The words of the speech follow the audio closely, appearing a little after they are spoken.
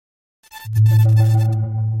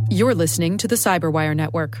You're listening to the Cyberwire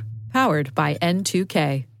Network, powered by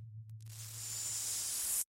N2K.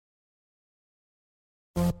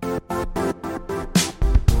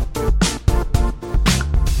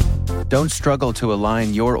 Don't struggle to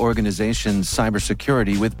align your organization's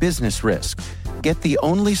cybersecurity with business risk. Get the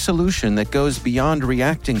only solution that goes beyond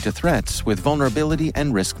reacting to threats with vulnerability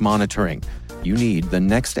and risk monitoring. You need the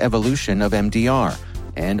next evolution of MDR,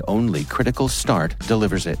 and only Critical Start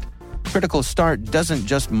delivers it. Critical Start doesn't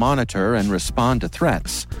just monitor and respond to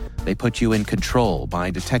threats. They put you in control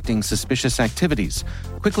by detecting suspicious activities,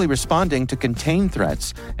 quickly responding to contain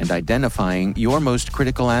threats, and identifying your most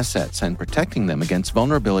critical assets and protecting them against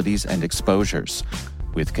vulnerabilities and exposures.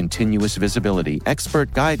 With continuous visibility,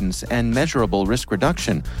 expert guidance, and measurable risk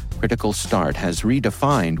reduction, Critical Start has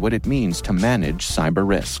redefined what it means to manage cyber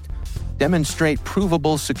risk. Demonstrate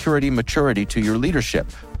provable security maturity to your leadership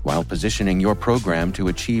while positioning your program to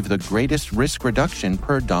achieve the greatest risk reduction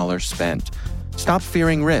per dollar spent. Stop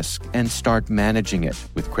fearing risk and start managing it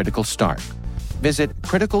with Critical Start. Visit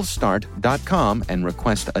criticalstart.com and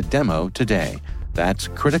request a demo today. That's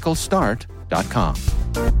criticalstart.com.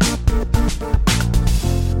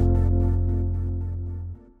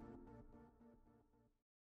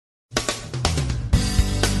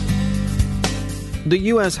 The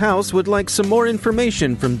U.S. House would like some more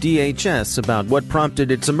information from DHS about what prompted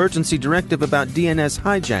its emergency directive about DNS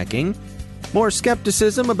hijacking, more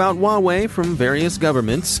skepticism about Huawei from various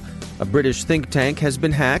governments, a British think tank has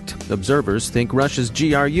been hacked, observers think Russia's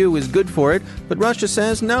GRU is good for it, but Russia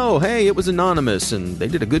says no, hey, it was anonymous and they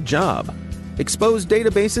did a good job. Exposed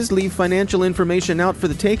databases leave financial information out for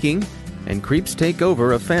the taking, and creeps take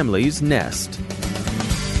over a family's nest.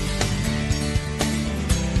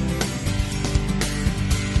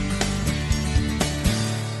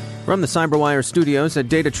 From the Cyberwire studios at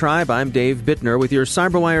Data Tribe, I'm Dave Bittner with your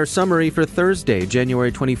Cyberwire summary for Thursday,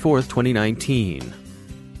 January 24th, 2019.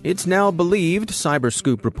 It's now believed,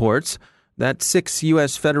 Cyberscoop reports, that 6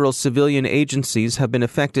 U.S. federal civilian agencies have been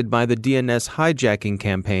affected by the DNS hijacking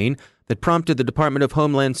campaign that prompted the Department of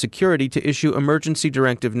Homeland Security to issue Emergency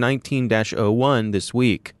Directive 19-01 this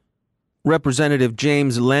week. Representative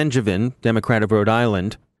James Langevin, Democrat of Rhode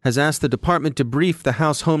Island, has asked the department to brief the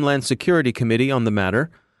House Homeland Security Committee on the matter.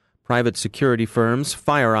 Private security firms,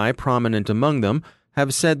 FireEye prominent among them,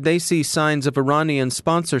 have said they see signs of Iranian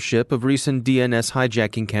sponsorship of recent DNS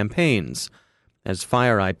hijacking campaigns. As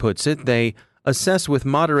FireEye puts it, they assess with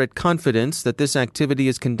moderate confidence that this activity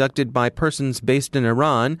is conducted by persons based in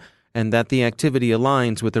Iran and that the activity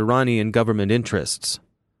aligns with Iranian government interests.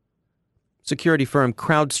 Security firm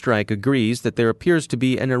CrowdStrike agrees that there appears to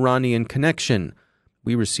be an Iranian connection.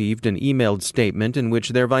 We received an emailed statement in which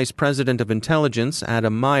their Vice President of Intelligence,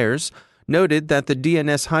 Adam Myers, noted that the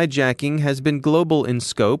DNS hijacking has been global in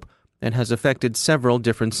scope and has affected several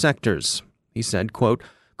different sectors. He said, quote,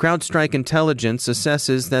 CrowdStrike Intelligence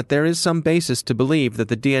assesses that there is some basis to believe that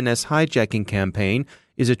the DNS hijacking campaign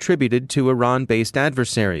is attributed to Iran-based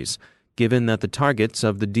adversaries, given that the targets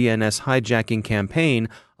of the DNS hijacking campaign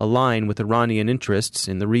align with Iranian interests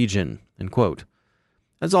in the region, end quote.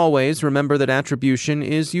 As always, remember that attribution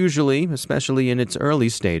is usually, especially in its early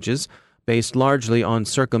stages, based largely on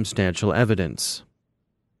circumstantial evidence.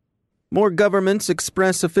 More governments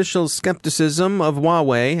express official skepticism of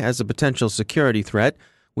Huawei as a potential security threat,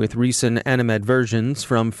 with recent animadversions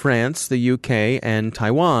from France, the UK, and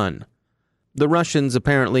Taiwan. The Russians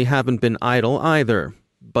apparently haven't been idle either.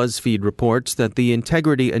 BuzzFeed reports that the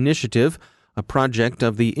Integrity Initiative, a project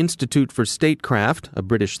of the Institute for Statecraft, a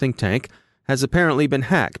British think tank, has apparently been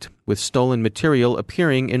hacked, with stolen material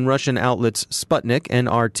appearing in Russian outlets Sputnik and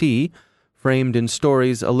RT, framed in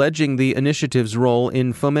stories alleging the initiative's role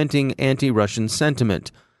in fomenting anti-Russian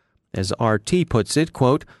sentiment. As RT puts it,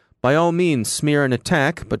 quote, by all means smear an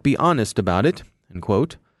attack, but be honest about it, end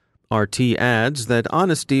quote. RT adds that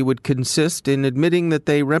honesty would consist in admitting that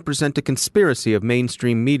they represent a conspiracy of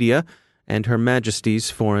mainstream media and Her Majesty's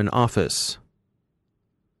Foreign Office.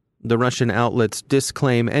 The Russian outlets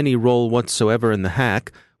disclaim any role whatsoever in the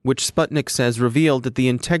hack, which Sputnik says revealed that the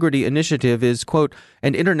Integrity Initiative is, quote,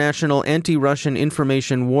 an international anti-Russian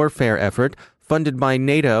information warfare effort funded by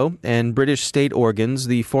NATO and British state organs,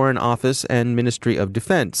 the Foreign Office and Ministry of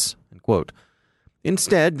Defense, end quote.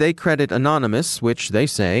 Instead, they credit Anonymous, which they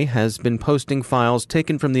say has been posting files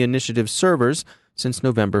taken from the initiative's servers since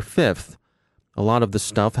November 5th. A lot of the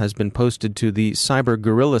stuff has been posted to the Cyber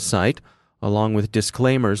Guerrilla site, along with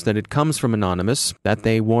disclaimers that it comes from Anonymous, that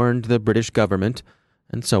they warned the British government,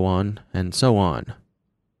 and so on and so on.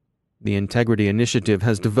 The Integrity Initiative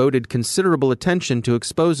has devoted considerable attention to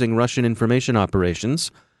exposing Russian information operations.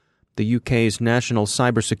 The UK's National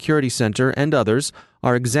Cybersecurity Centre and others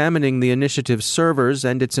are examining the initiative's servers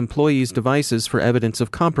and its employees' devices for evidence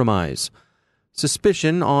of compromise.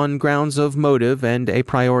 Suspicion on grounds of motive and a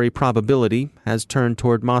priori probability has turned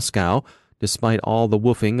toward Moscow, despite all the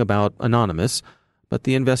woofing about Anonymous, but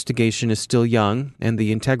the investigation is still young, and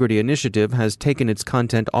the Integrity Initiative has taken its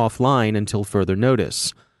content offline until further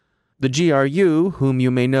notice. The GRU, whom you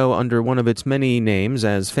may know under one of its many names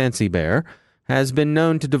as Fancy Bear, has been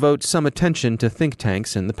known to devote some attention to think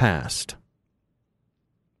tanks in the past.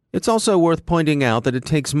 It's also worth pointing out that it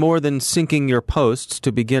takes more than syncing your posts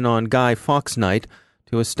to begin on Guy Fawkes Night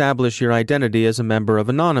to establish your identity as a member of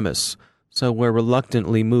Anonymous, so we're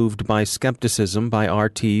reluctantly moved by skepticism by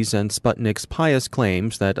RT's and Sputnik's pious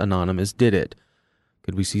claims that Anonymous did it.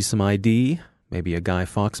 Could we see some ID? Maybe a Guy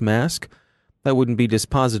Fawkes mask? That wouldn't be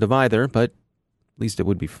dispositive either, but at least it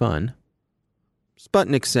would be fun.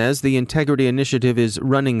 Sputnik says the Integrity Initiative is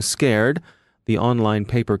running scared. The online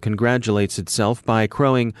paper congratulates itself by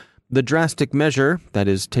crowing, "The drastic measure, that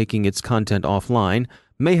is taking its content offline,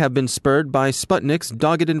 may have been spurred by Sputnik's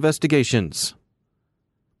dogged investigations."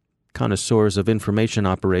 Connoisseurs of information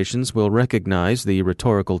operations will recognize the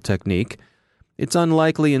rhetorical technique. Its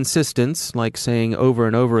unlikely insistence, like saying over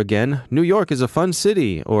and over again, "New York is a fun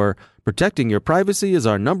city," or "Protecting your privacy is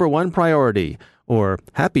our number one priority," or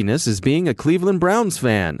 "Happiness is being a Cleveland Browns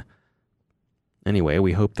fan." Anyway,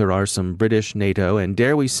 we hope there are some British, NATO, and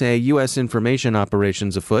dare we say U.S. information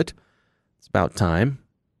operations afoot. It's about time.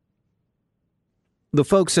 The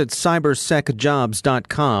folks at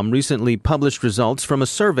cybersecjobs.com recently published results from a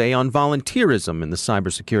survey on volunteerism in the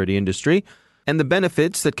cybersecurity industry and the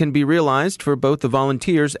benefits that can be realized for both the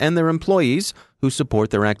volunteers and their employees who support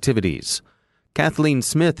their activities. Kathleen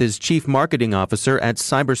Smith is Chief Marketing Officer at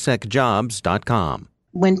cybersecjobs.com.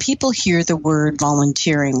 When people hear the word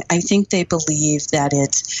volunteering, I think they believe that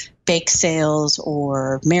it's bake sales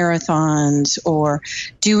or marathons or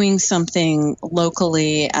doing something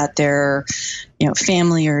locally at their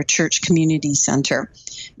family or church community center.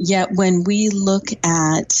 Yet when we look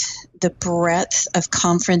at the breadth of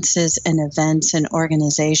conferences and events and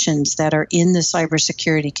organizations that are in the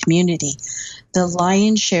cybersecurity community, the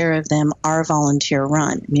lion's share of them are volunteer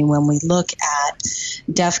run. I mean, when we look at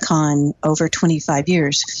DEF CON over 25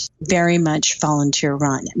 years, very much volunteer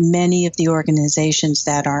run. Many of the organizations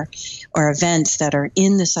that are, or events that are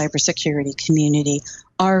in the cybersecurity community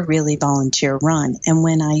are really volunteer run. And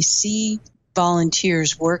when I see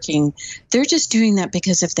volunteers working, they're just doing that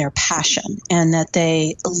because of their passion and that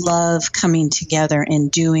they love coming together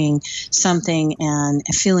and doing something and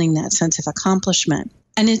feeling that sense of accomplishment.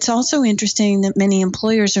 And it's also interesting that many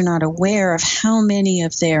employers are not aware of how many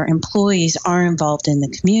of their employees are involved in the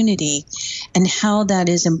community and how that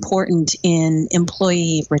is important in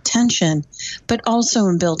employee retention, but also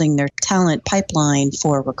in building their talent pipeline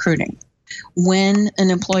for recruiting. When an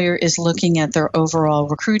employer is looking at their overall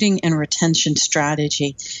recruiting and retention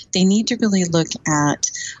strategy, they need to really look at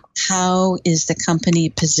how is the company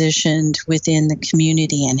positioned within the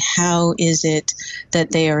community and how is it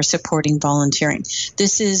that they are supporting volunteering.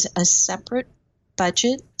 This is a separate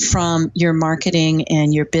budget from your marketing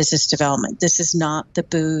and your business development. This is not the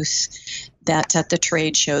booth that's at the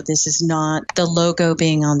trade show. This is not the logo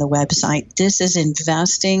being on the website. This is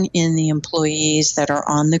investing in the employees that are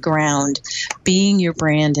on the ground, being your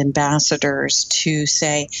brand ambassadors to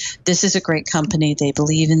say, this is a great company. They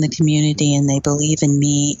believe in the community and they believe in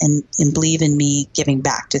me and believe in me giving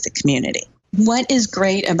back to the community. What is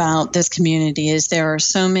great about this community is there are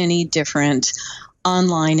so many different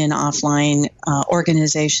online and offline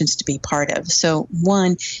organizations to be part of. So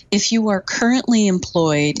one, if you are currently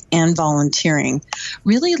employed and volunteering,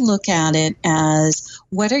 really look at it as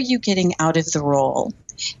what are you getting out of the role?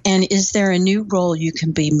 And is there a new role you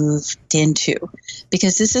can be moved into?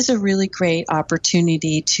 Because this is a really great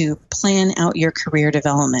opportunity to plan out your career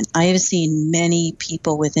development. I have seen many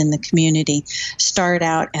people within the community start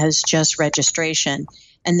out as just registration,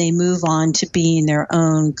 and they move on to being their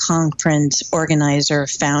own conference organizer,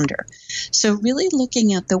 founder. So really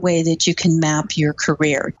looking at the way that you can map your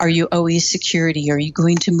career. Are you always security? Are you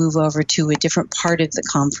going to move over to a different part of the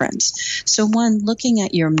conference? So one, looking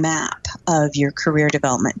at your map of your career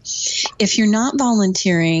development. If you're not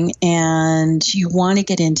volunteering and you want to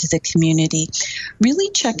get into the community,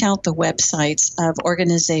 really check out the websites of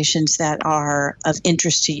organizations that are of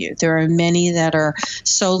interest to you. There are many that are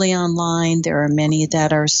solely online. There are many that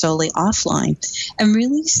that are solely offline, and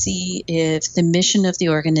really see if the mission of the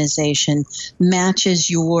organization matches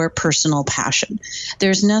your personal passion.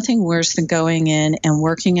 There's nothing worse than going in and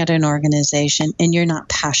working at an organization and you're not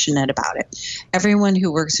passionate about it. Everyone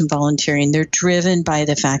who works in volunteering, they're driven by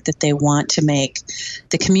the fact that they want to make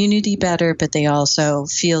the community better, but they also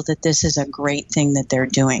feel that this is a great thing that they're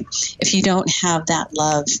doing. If you don't have that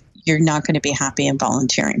love, you're not going to be happy in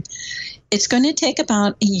volunteering. It's going to take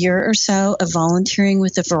about a year or so of volunteering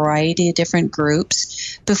with a variety of different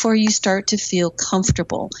groups before you start to feel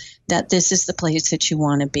comfortable that this is the place that you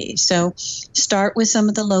want to be. So start with some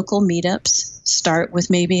of the local meetups, start with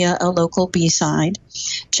maybe a local B-side,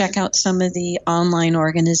 check out some of the online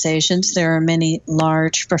organizations. There are many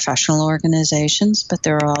large professional organizations, but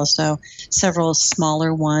there are also several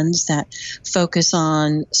smaller ones that focus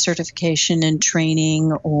on certification and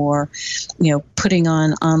training or, putting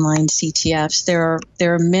on online CTFs.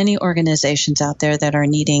 There are many organizations out there that are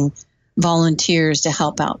needing volunteers to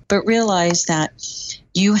help out, but realize that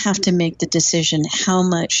you have to make the decision how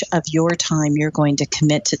much of your time you're going to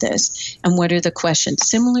commit to this and what are the questions.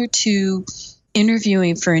 Similar to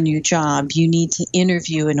interviewing for a new job, you need to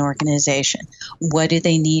interview an organization. What do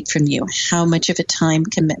they need from you? How much of a time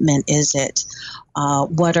commitment is it?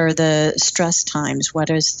 What are the stress times? What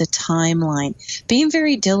is the timeline? Being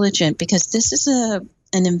very diligent, because this is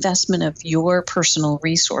an investment of your personal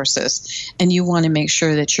resources, and you want to make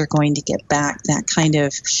sure that you're going to get back that kind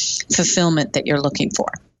of fulfillment that you're looking for.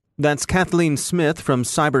 That's Kathleen Smith from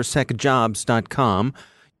cybersecjobs.com.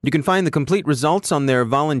 You can find the complete results on their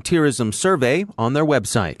volunteerism survey on their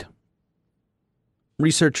website.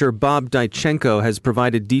 Researcher Bob Dychenko has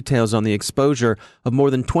provided details on the exposure of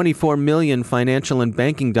more than 24 million financial and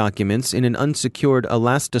banking documents in an unsecured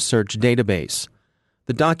Elasticsearch database.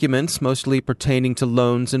 The documents, mostly pertaining to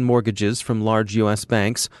loans and mortgages from large U.S.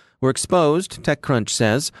 banks, were exposed, TechCrunch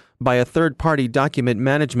says, by a third-party document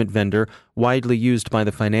management vendor widely used by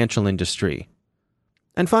the financial industry.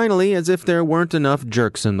 And finally, as if there weren't enough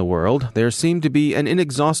jerks in the world, there seemed to be an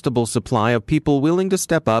inexhaustible supply of people willing to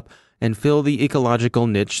step up and fill the ecological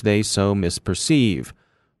niche they so misperceive.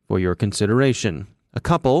 For your consideration, a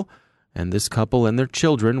couple, and this couple and their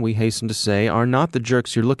children, we hasten to say, are not the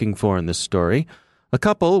jerks you're looking for in this story. A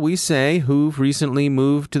couple, we say, who've recently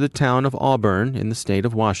moved to the town of Auburn in the state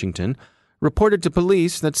of Washington, reported to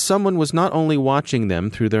police that someone was not only watching them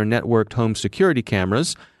through their networked home security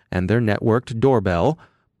cameras and their networked doorbell,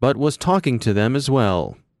 but was talking to them as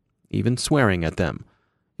well, even swearing at them.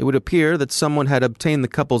 It would appear that someone had obtained the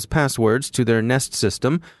couple's passwords to their Nest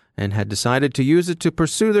system and had decided to use it to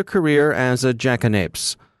pursue their career as a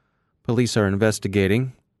jackanapes. Police are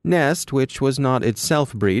investigating. Nest, which was not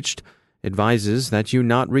itself breached, advises that you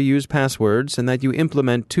not reuse passwords and that you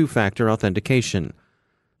implement two-factor authentication.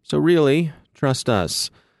 So really, trust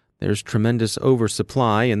us. There's tremendous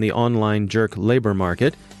oversupply in the online jerk labor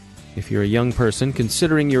market. If you're a young person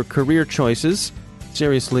considering your career choices,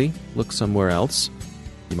 seriously, look somewhere else.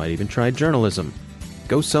 You might even try journalism.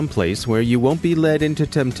 Go someplace where you won't be led into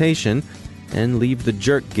temptation and leave the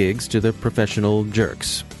jerk gigs to the professional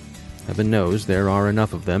jerks. Heaven knows there are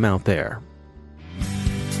enough of them out there.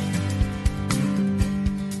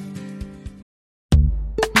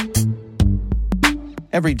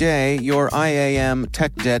 Every day, your IAM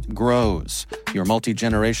tech debt grows. Your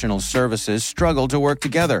multi-generational services struggle to work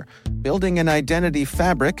together. Building an identity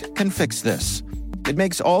fabric can fix this. It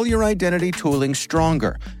makes all your identity tooling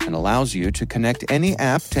stronger and allows you to connect any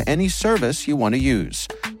app to any service you want to use,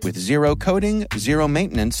 with zero coding, zero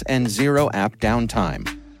maintenance, and zero app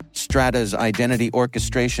downtime. Strata's identity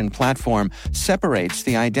orchestration platform separates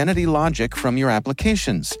the identity logic from your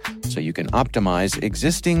applications, so you can optimize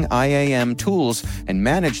existing IAM tools and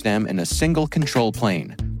manage them in a single control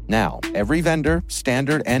plane. Now, every vendor,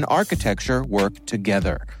 standard, and architecture work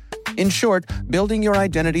together. In short, building your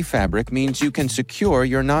identity fabric means you can secure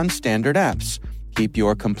your non-standard apps, keep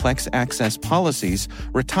your complex access policies,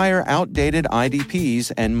 retire outdated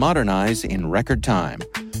IDPs, and modernize in record time.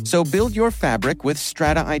 So build your fabric with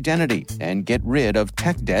Strata Identity and get rid of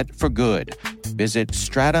tech debt for good. Visit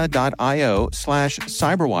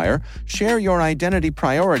strata.io/cyberwire, share your identity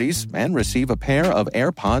priorities, and receive a pair of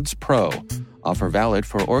AirPods Pro. Offer valid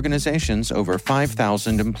for organizations over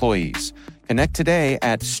 5,000 employees. Connect today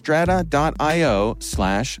at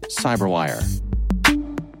strata.io/cyberwire.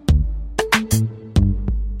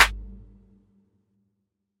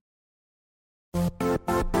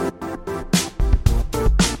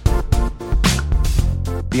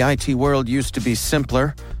 The IT world used to be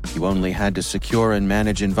simpler. You only had to secure and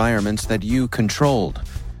manage environments that you controlled.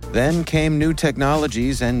 Then came new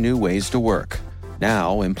technologies and new ways to work.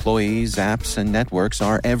 Now, employees, apps, and networks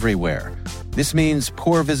are everywhere. This means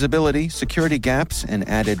poor visibility, security gaps, and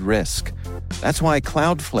added risk. That's why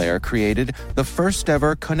Cloudflare created the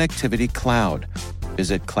first-ever connectivity cloud.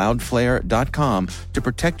 Visit cloudflare.com to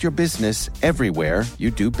protect your business everywhere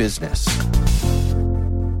you do business.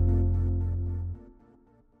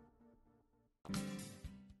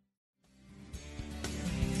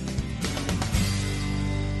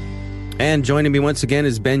 And joining me once again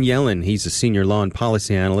is Ben Yellen. He's a senior law and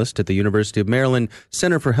policy analyst at the University of Maryland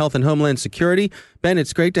Center for Health and Homeland Security. Ben,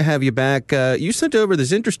 it's great to have you back. You sent over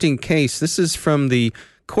this interesting case. This is from the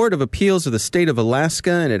Court of Appeals of the state of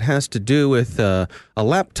Alaska, and it has to do with a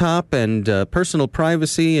laptop and personal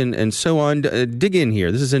privacy and so on. Dig in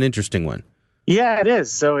here. This is an interesting one. Yeah, it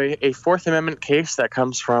is. So a Fourth Amendment case that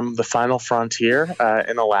comes from the final frontier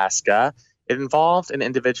in Alaska. It involved an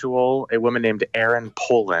individual, a woman named Erin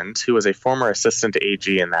Poland, who was a former assistant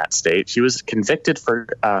AG in that state. She was convicted for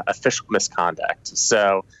official misconduct.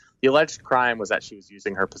 So the alleged crime was that she was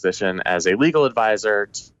using her position as a legal advisor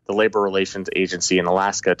to the Labor Relations Agency in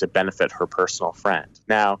Alaska to benefit her personal friend.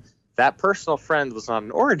 Now, that personal friend was not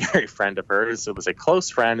an ordinary friend of hers. It was a close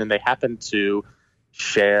friend, and they happened to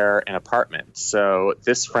share an apartment. So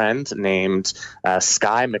this friend named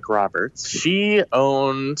Sky McRoberts, she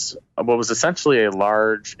owned what was essentially a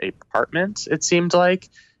large apartment, it seemed like,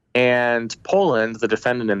 and Poland, the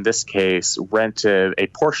defendant in this case, rented a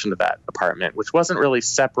portion of that apartment, which wasn't really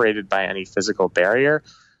separated by any physical barrier.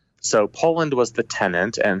 So Poland was the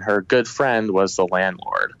tenant, and her good friend was the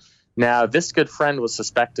landlord. Now, this good friend was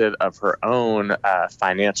suspected of her own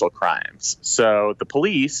financial crimes. So the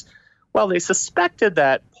police, well, they suspected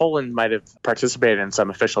that Poland might have participated in some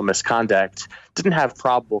official misconduct, didn't have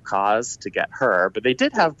probable cause to get her, but they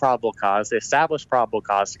did have probable cause. They established probable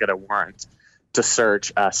cause to get a warrant to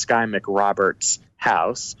search Sky McRoberts'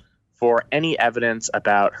 house for any evidence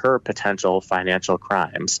about her potential financial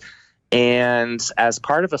crimes. And as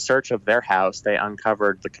part of a search of their house, they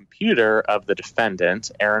uncovered the computer of the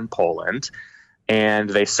defendant, Erin Poland. And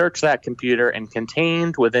they searched that computer, and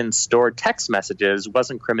contained within stored text messages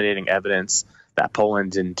was incriminating evidence that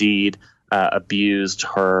Poland indeed abused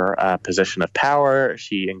her position of power.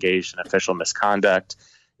 She engaged in official misconduct,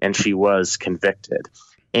 and she was convicted.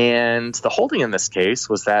 And the holding in this case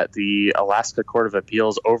was that the Alaska Court of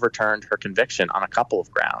Appeals overturned her conviction on a couple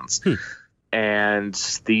of grounds. And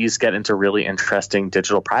these get into really interesting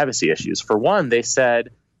digital privacy issues. For one, they said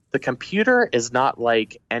the computer is not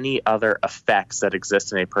like any other effects that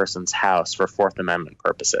exist in a person's house for Fourth Amendment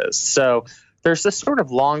purposes. So there's this sort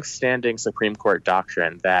of long-standing Supreme Court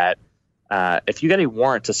doctrine that if you get a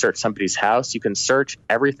warrant to search somebody's house, you can search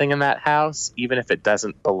everything in that house, even if it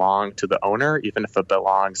doesn't belong to the owner, even if it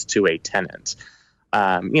belongs to a tenant.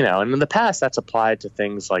 And in the past, that's applied to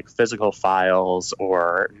things like physical files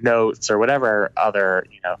or notes or whatever other,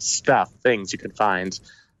 things you can find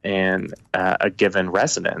in a given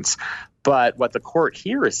residence. But what the court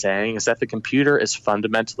here is saying is that the computer is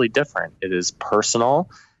fundamentally different. It is personal.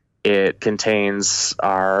 It contains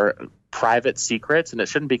our private secrets, and it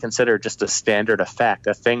shouldn't be considered just a standard effect,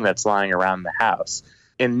 a thing that's lying around the house.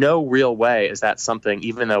 In no real way is that something,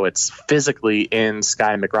 even though it's physically in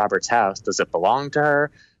Sky McRoberts' house, does it belong to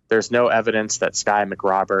her? There's no evidence that Sky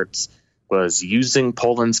McRoberts was using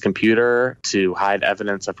Poland's computer to hide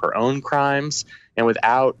evidence of her own crimes. And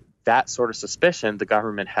without that sort of suspicion, the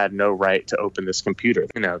government had no right to open this computer.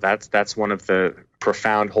 That's one of the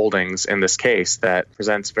profound holdings in this case that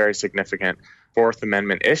presents very significant Fourth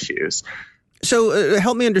Amendment issues. So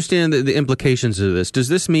help me understand the implications of this. Does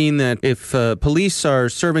this mean that if police are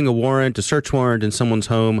serving a search warrant in someone's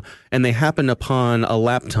home, and they happen upon a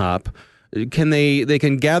laptop, can they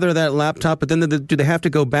can gather that laptop, but then do they have to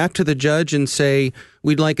go back to the judge and say,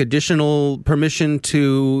 we'd like additional permission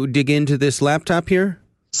to dig into this laptop here?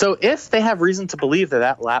 So if they have reason to believe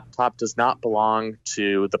that laptop does not belong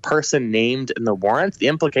to the person named in the warrant, the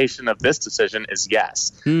implication of this decision is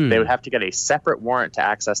yes. They would have to get a separate warrant to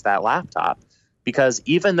access that laptop, because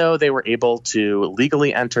even though they were able to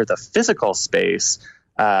legally enter the physical space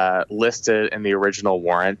listed in the original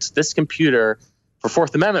warrant, this computer, for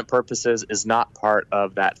Fourth Amendment purposes, is not part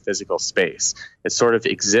of that physical space. It sort of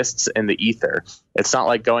exists in the ether. It's not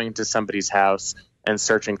like going into somebody's house and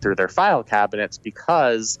searching through their file cabinets,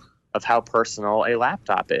 because of how personal a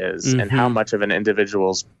laptop is and how much of an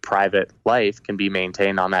individual's private life can be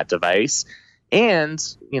maintained on that device. And,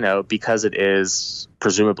 because it is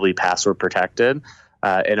presumably password protected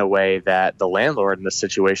in a way that the landlord in this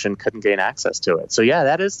situation couldn't gain access to it. So, yeah,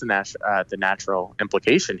 that is the natural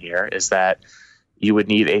implication here, is that you would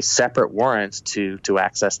need a separate warrant to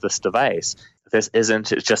access this device. The this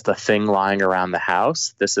isn't just a thing lying around the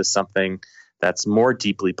house. This is something that's more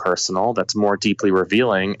deeply personal, that's more deeply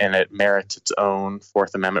revealing, and it merits its own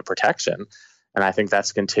Fourth Amendment protection. And I think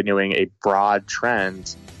that's continuing a broad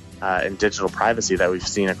trend in digital privacy that we've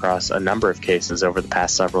seen across a number of cases over the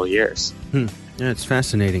past several years. Yeah, it's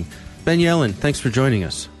fascinating. Ben Yelin, thanks for joining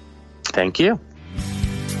us. Thank you.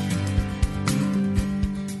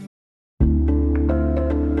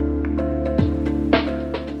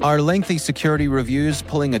 Are lengthy security reviews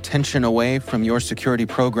pulling attention away from your security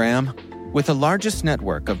program? With the largest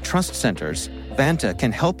network of trust centers, Vanta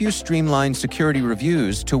can help you streamline security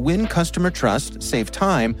reviews to win customer trust, save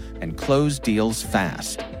time, and close deals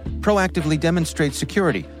fast. Proactively demonstrate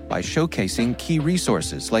security by showcasing key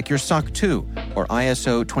resources like your SOC 2 or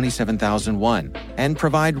ISO 27001 and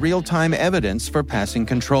provide real-time evidence for passing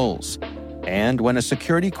controls. And when a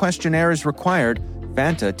security questionnaire is required,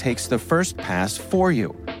 Vanta takes the first pass for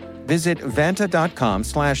you. Visit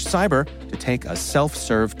vanta.com/cyber to take a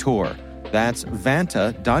self-serve tour. That's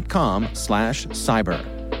vanta.com/cyber.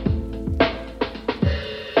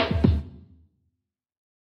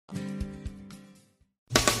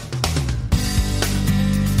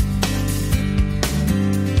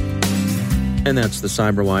 And that's the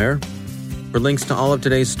Cyberwire. For links to all of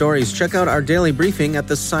today's stories, check out our daily briefing at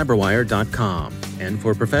thecyberwire.com. And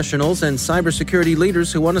for professionals and cybersecurity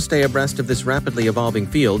leaders who want to stay abreast of this rapidly evolving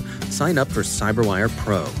field, sign up for Cyberwire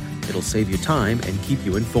Pro. It'll save you time and keep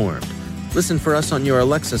you informed. Listen for us on your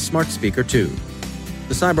Alexa smart speaker, too.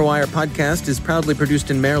 The Cyberwire podcast is proudly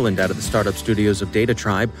produced in Maryland out of the startup studios of Data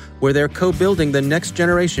Tribe, where they're co-building the next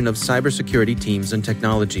generation of cybersecurity teams and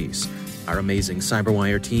technologies. Our amazing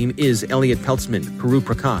Cyberwire team is Elliot Peltzman, Puru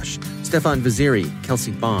Prakash, Stefan Vaziri,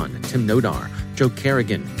 Kelsey Bond, Tim Nodar, Joe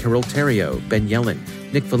Kerrigan, Carol Terrio, Ben Yelin,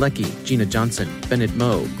 Nick Valecki, Gina Johnson, Bennett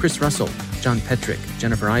Moe, Chris Russell, John Petrick,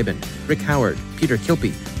 Jennifer Iben, Rick Howard, Peter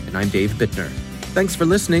Kilpie, and I'm Dave Bittner. Thanks for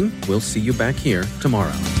listening. We'll see you back here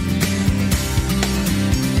tomorrow.